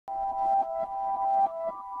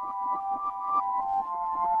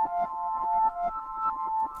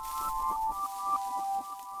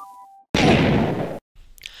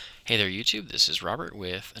Hey there YouTube, this is Robert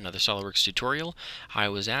with another SolidWorks tutorial. I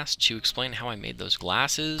was asked to explain how I made those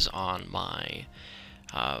glasses on my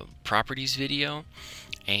properties video,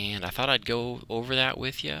 and I thought I'd go over that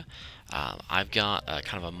with you. I've got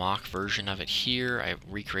kind of a mock version of it here. I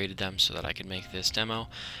recreated them so that I could make this demo,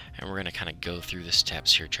 and we're going to kind of go through the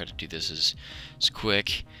steps here, try to do this as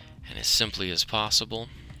quick and as simply as possible.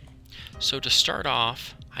 So to start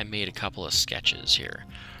off, I made a couple of sketches here.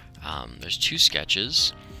 There's two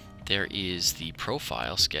sketches. There is the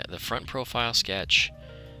profile sketch, the front profile sketch,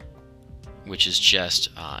 which is just,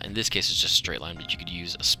 in this case, it's just a straight line, but you could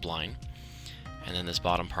use a spline. And then this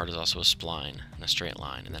bottom part is also a spline and a straight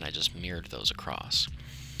line, and then I just mirrored those across.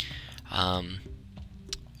 And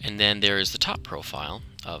then there is the top profile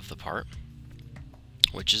of the part,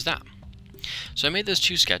 which is that. So I made those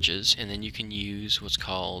two sketches, and then you can use what's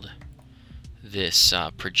called this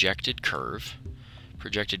projected curve.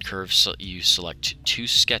 Projected curve, so you select two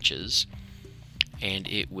sketches and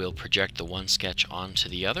it will project the one sketch onto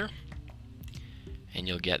the other, and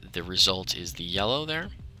you'll get the result is the yellow there,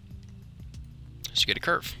 so you get a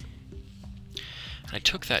curve. And I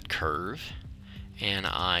took that curve and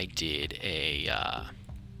I did a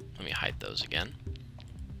let me hide those again,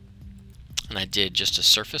 and I did just a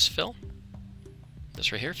surface fill,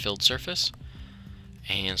 this right here, filled surface,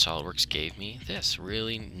 and SolidWorks gave me this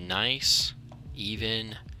really nice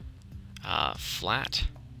even flat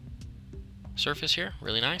surface here,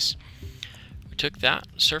 really nice. We took that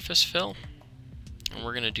surface fill and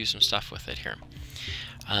we're going to do some stuff with it here.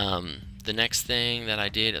 The next thing that I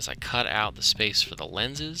did is I cut out the space for the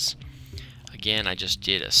lenses. Again, I just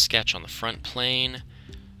did a sketch on the front plane,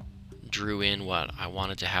 drew in what I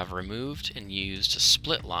wanted to have removed, and used a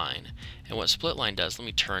split line. And what split line does, let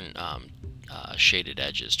me turn shaded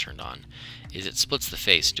edges turned on, is it splits the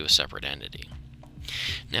face into a separate entity.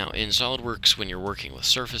 Now in SolidWorks, when you're working with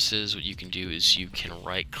surfaces, what you can do is you can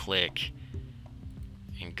right click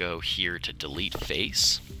and go here to delete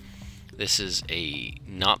face. This is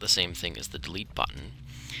not the same thing as the delete button.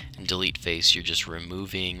 In delete face, you're just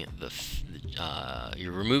removing the face.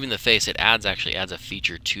 It actually adds a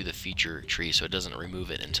feature to the feature tree, so it doesn't remove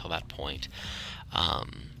it until that point.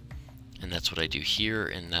 And that's what I do here,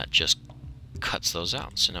 and that just cuts those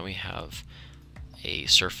out. So now we have a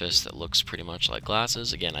surface that looks pretty much like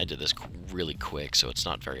glasses. Again, I did this really quick, so it's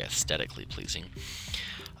not very aesthetically pleasing.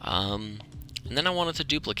 And then I wanted to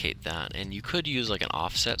duplicate that, and you could use like an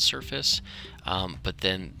offset surface, but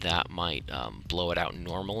then that might blow it out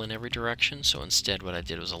normal in every direction. So instead what I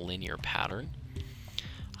did was a linear pattern.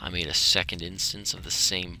 I made a second instance of the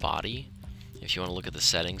same body. If you want to look at the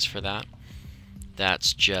settings for that,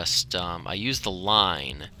 that's just I used the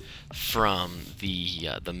line from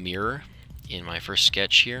the mirror in my first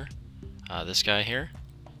sketch here. This guy here,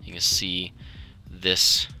 you can see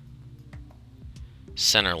this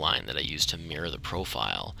center line that I used to mirror the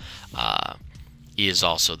profile is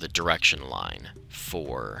also the direction line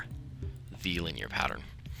for the linear pattern.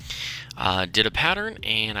 Did a pattern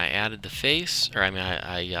and I added the face, or I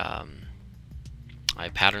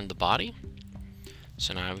patterned the body.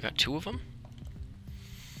 So now I've got two of them.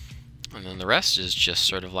 And then the rest is just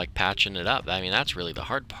sort of like patching it up. I mean, that's really the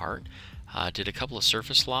hard part. Did a couple of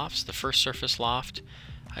surface lofts. The first surface loft,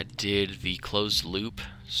 I did the closed loop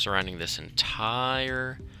surrounding this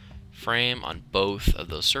entire frame on both of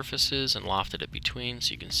those surfaces and lofted it between,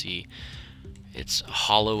 so you can see it's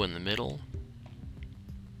hollow in the middle.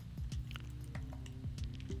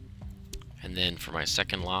 And then for my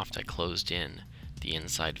second loft, I closed in the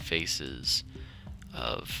inside faces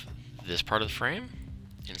of this part of the frame,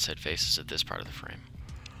 inside faces of this part of the frame.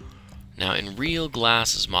 Now in real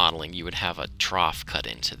glasses modeling, you would have a trough cut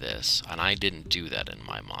into this, and I didn't do that in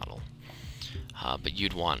my model. But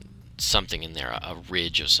you'd want something in there, a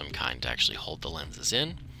ridge of some kind, to actually hold the lenses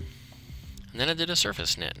in. And then I did a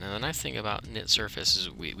surface knit. Now the nice thing about knit surface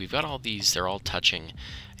is we've got all these, they're all touching.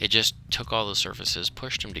 It just took all the surfaces,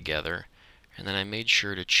 pushed them together, and then I made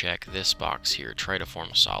sure to check this box here, try to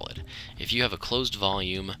form solid. If you have a closed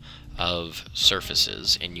volume of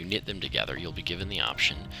surfaces and you knit them together, you'll be given the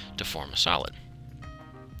option to form a solid.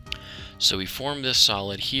 So we formed this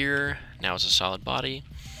solid here. Now it's a solid body,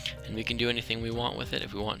 and we can do anything we want with it.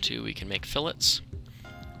 If we want to, we can make fillets,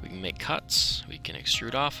 we can make cuts, we can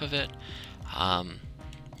extrude off of it.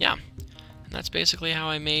 Yeah, and that's basically how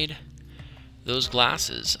I made those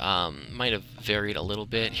glasses. Might have varied a little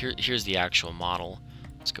bit. Here's the actual model.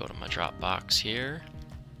 Let's go to my Dropbox here.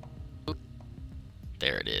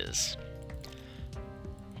 There it is.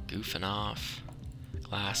 Goofing off.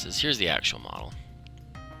 Glasses. Here's the actual model.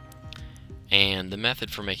 And the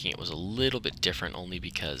method for making it was a little bit different, only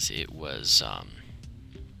because it was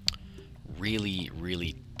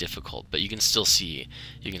really difficult, but you can still see,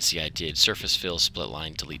 I did surface fill, split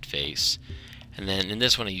line, delete face, and then in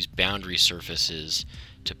this one I used boundary surfaces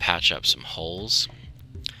to patch up some holes.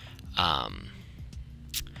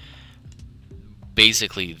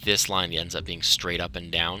 Basically this line ends up being straight up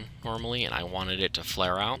and down normally, and I wanted it to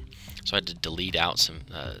flare out, so I had to delete out some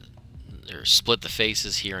or split the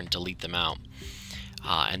faces here and delete them out,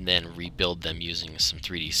 and then rebuild them using some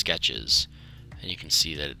 3D sketches. And you can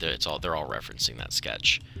see that they're all referencing that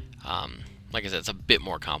sketch. Like I said, it's a bit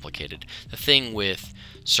more complicated. The thing with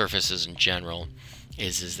surfaces in general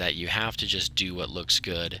is that you have to just do what looks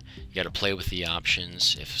good. You got to play with the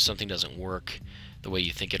options. If something doesn't work the way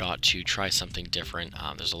you think it ought to, try something different.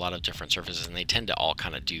 There's a lot of different surfaces, and they tend to all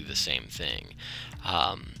kind of do the same thing,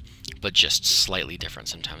 but just slightly different.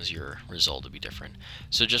 Sometimes your result will be different.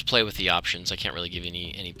 So just play with the options. I can't really give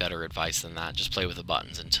you any better advice than that. Just play with the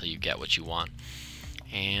buttons until you get what you want.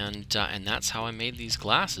 And that's how I made these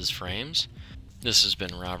glasses frames. This has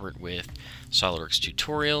been Robert with SolidWorks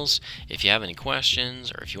Tutorials. If you have any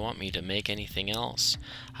questions, or if you want me to make anything else,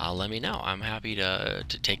 let me know. I'm happy to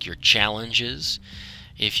take your challenges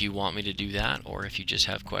if you want me to do that, or if you just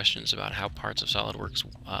have questions about how parts of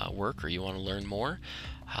SolidWorks work, or you want to learn more,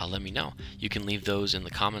 let me know. You can leave those in the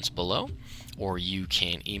comments below, or you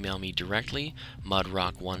can email me directly,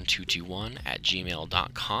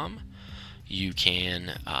 mudrock1221@gmail.com. You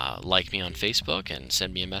can like me on Facebook and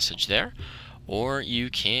send me a message there, or you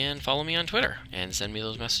can follow me on Twitter and send me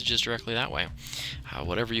those messages directly that way.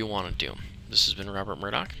 Whatever you want to do. This has been Robert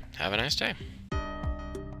Murdoch. Have a nice day.